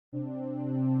I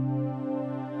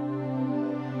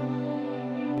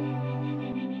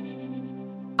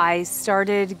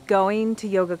started going to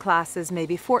yoga classes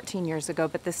maybe 14 years ago,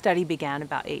 but the study began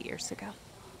about 8 years ago.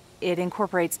 It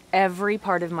incorporates every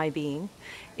part of my being.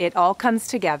 It all comes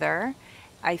together.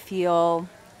 I feel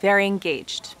very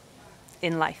engaged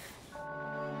in life.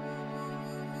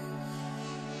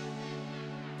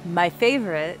 My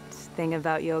favorite thing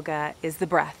about yoga is the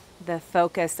breath, the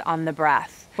focus on the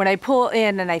breath. When I pull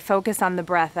in and I focus on the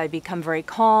breath, I become very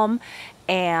calm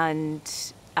and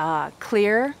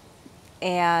clear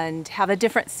and have a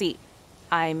different seat.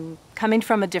 I'm coming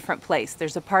from a different place.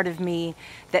 There's a part of me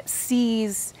that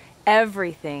sees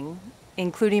everything,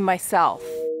 including myself.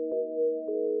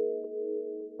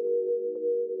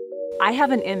 I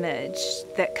have an image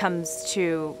that comes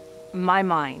to my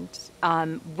mind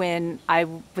when I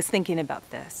was thinking about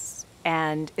this,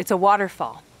 and it's a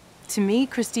waterfall. To me,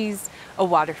 Christy's a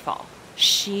waterfall.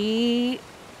 She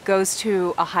goes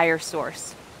to a higher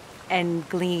source and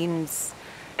gleans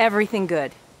everything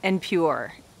good and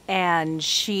pure, and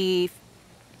she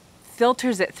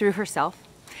filters it through herself.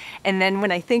 And then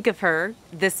when I think of her,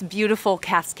 this beautiful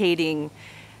cascading,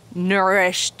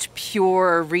 nourished,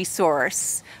 pure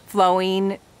resource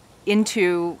flowing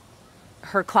into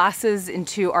her classes,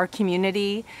 into our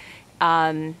community,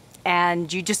 and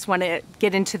you just want to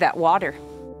get into that water.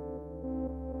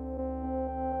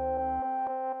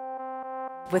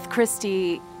 With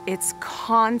Christy, it's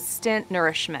constant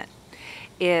nourishment.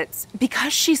 It's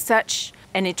because she's such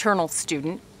an eternal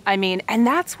student. I mean, and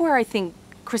that's where I think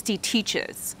Christy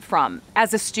teaches from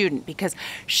as a student, because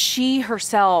she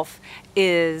herself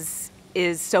is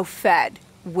so fed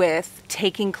with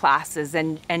taking classes,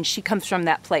 and she comes from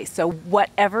that place. So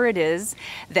whatever it is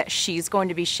that she's going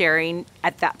to be sharing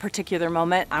at that particular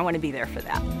moment, I want to be there for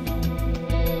that.